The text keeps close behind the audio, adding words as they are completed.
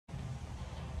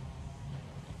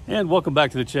And welcome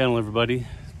back to the channel, everybody.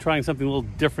 Trying something a little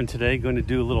different today. Going to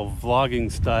do a little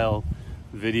vlogging style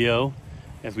video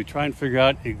as we try and figure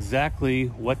out exactly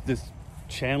what this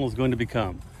channel is going to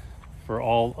become. For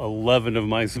all 11 of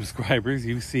my subscribers,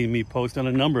 you've seen me post on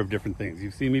a number of different things.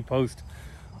 You've seen me post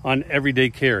on everyday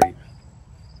carry,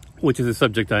 which is a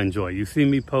subject I enjoy. You've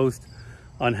seen me post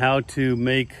on how to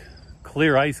make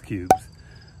clear ice cubes.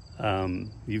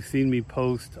 You've seen me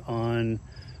post on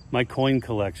my coin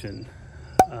collection.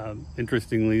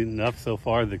 Interestingly enough, so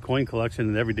far, the coin collection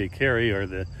and everyday carry are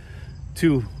the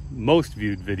two most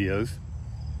viewed videos.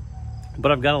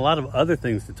 But I've got a lot of other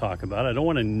things to talk about. I don't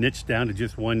want to niche down to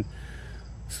just one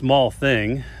small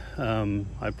thing.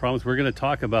 I promise we're going to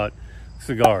talk about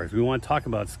cigars. We want to talk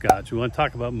about scotch. We want to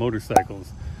talk about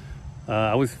motorcycles.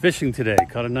 I was fishing today,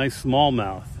 caught a nice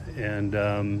smallmouth,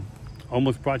 and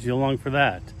almost brought you along for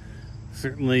that.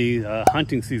 Certainly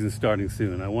hunting season starting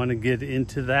soon. I want to get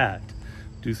into that.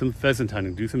 Do some pheasant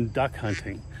hunting, do some duck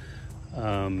hunting.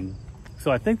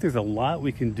 So I think there's a lot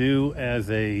we can do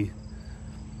as a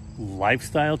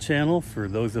lifestyle channel for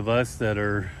those of us that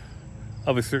are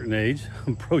of a certain age,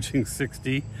 approaching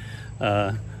 60,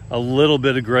 a little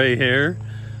bit of gray hair,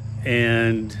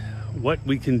 and what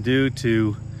we can do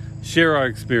to share our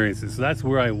experiences. So that's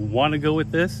where I want to go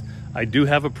with this. I do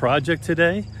have a project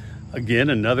today. Again,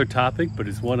 another topic, but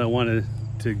it's one I wanted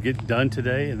to get done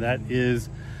today, and that is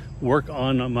work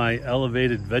on my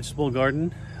elevated vegetable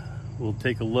garden. We'll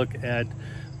take a look at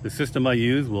the system I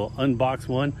use. We'll unbox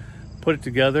one, put it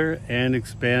together, and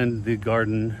expand the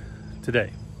garden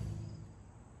today.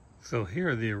 So here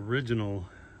are the original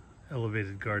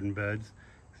elevated garden beds.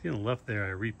 See on the left there, I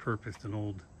repurposed an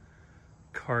old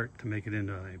cart to make it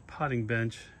into a potting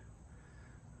bench.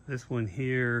 This one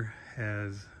here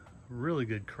has a really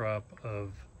good crop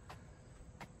of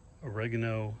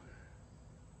oregano,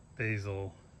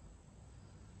 basil,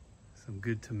 some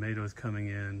good tomatoes coming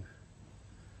in.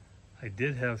 I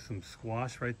did have some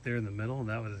squash right there in the middle, and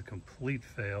that was a complete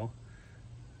fail.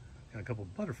 Got a couple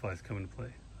butterflies coming to play.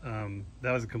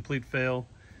 That was a complete fail.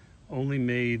 Only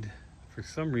made, for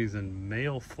some reason,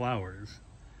 male flowers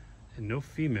and no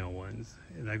female ones.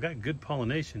 And I've got good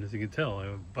pollination, as you can tell. I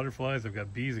have butterflies, I've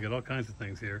got bees, I've got all kinds of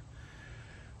things here.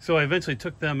 So I eventually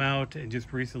took them out and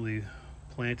just recently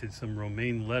planted some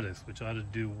romaine lettuce, which ought to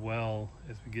do well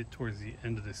as we get towards the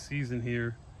end of the season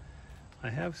here. I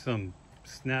have some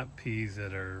snap peas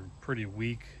that are pretty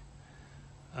weak.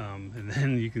 And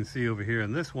then you can see over here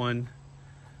in this one,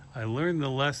 I learned the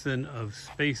lesson of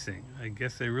spacing. I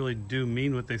guess they really do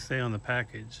mean what they say on the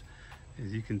package.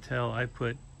 As you can tell,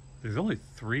 there's only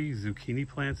 3 zucchini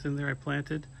plants in there I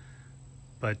planted,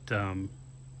 but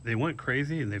they went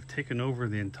crazy and they've taken over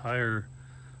the entire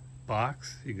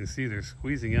box. You can see they're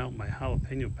squeezing out my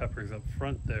jalapeno peppers up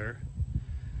front there.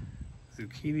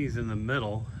 Zucchinis in the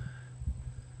middle.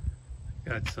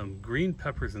 Got some green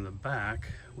peppers in the back,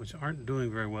 which aren't doing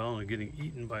very well and are getting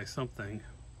eaten by something.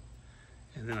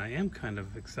 And then I am kind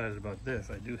of excited about this.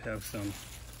 I do have some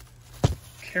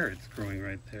carrots growing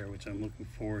right there, which I'm looking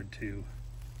forward to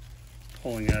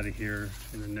pulling out of here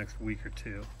in the next week or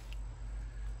two.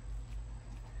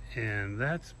 And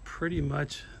that's pretty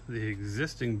much the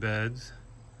existing beds.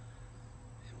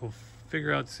 We'll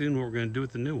figure out soon what we're going to do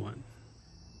with the new one.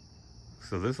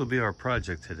 So this will be our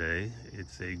project today.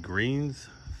 It's a greens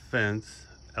fence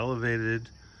elevated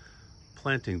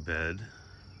planting bed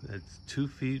that's 2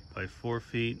 feet by 4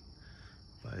 feet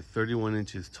by 31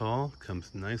 inches tall.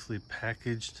 Comes nicely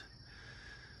packaged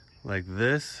like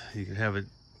this. You can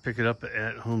pick it up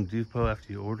at Home Depot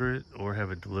after you order it, or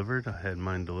have it delivered. I had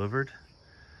mine delivered.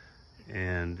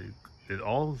 And it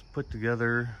all is put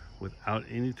together without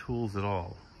any tools at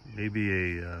all.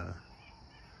 Maybe a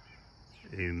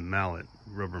mallet,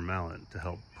 rubber mallet, to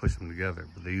help push them together.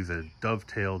 But they use a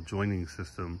dovetail joining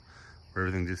system where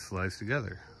everything just slides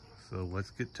together. So let's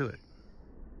get to it.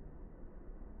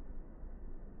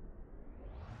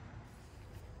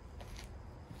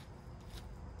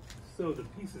 So the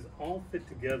pieces all fit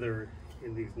together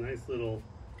in these nice little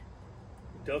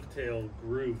dovetail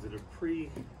grooves that are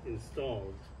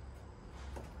pre-installed.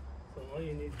 So all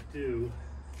you need to do,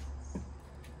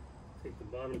 take the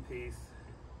bottom piece,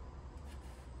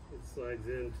 it slides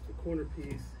into the corner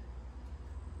piece.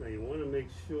 Now you want to make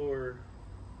sure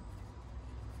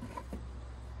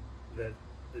that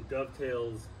the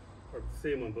dovetails are the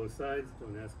same on both sides.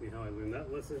 Don't ask me how I learned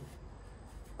that lesson.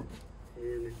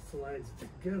 And it slides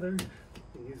together. You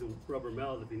can use a rubber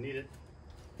mallet if you need it.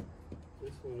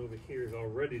 This one over here is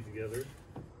already together.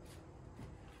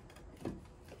 So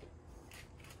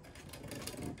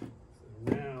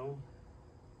now,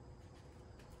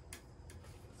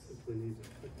 We need to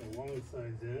put the long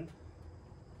sides in.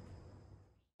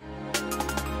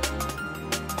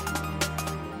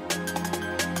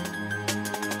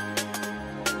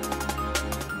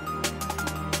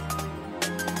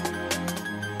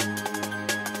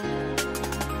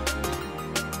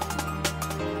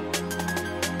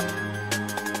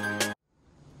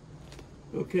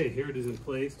 Okay, here it is in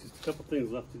place. Just a couple things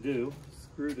left to do.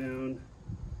 Screw down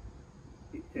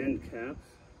the end caps.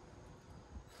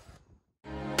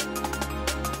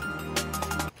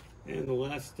 And the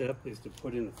last step is to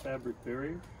put in a fabric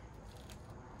barrier.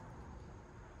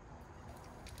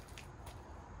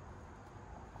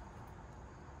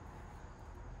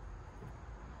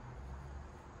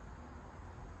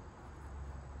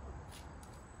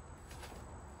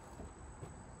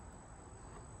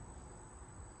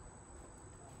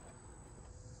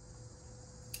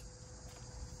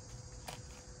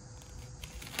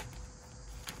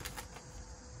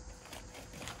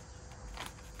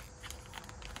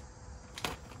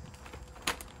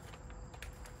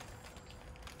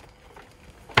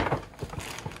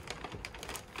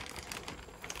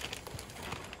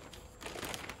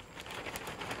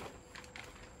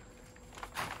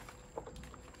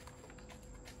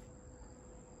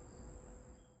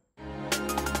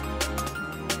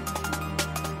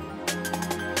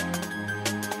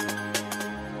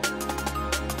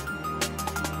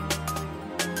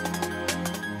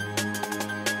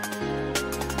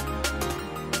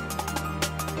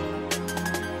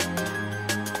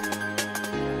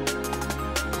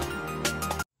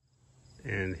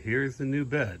 And here's the new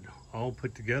bed, all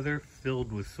put together,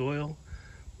 filled with soil,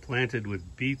 planted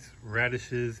with beets,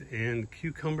 radishes, and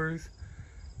cucumbers.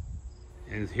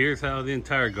 And here's how the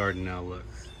entire garden now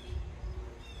looks.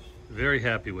 Very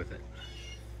happy with it.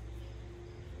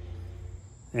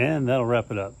 And that'll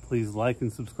wrap it up. Please like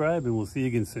and subscribe, and we'll see you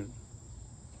again soon.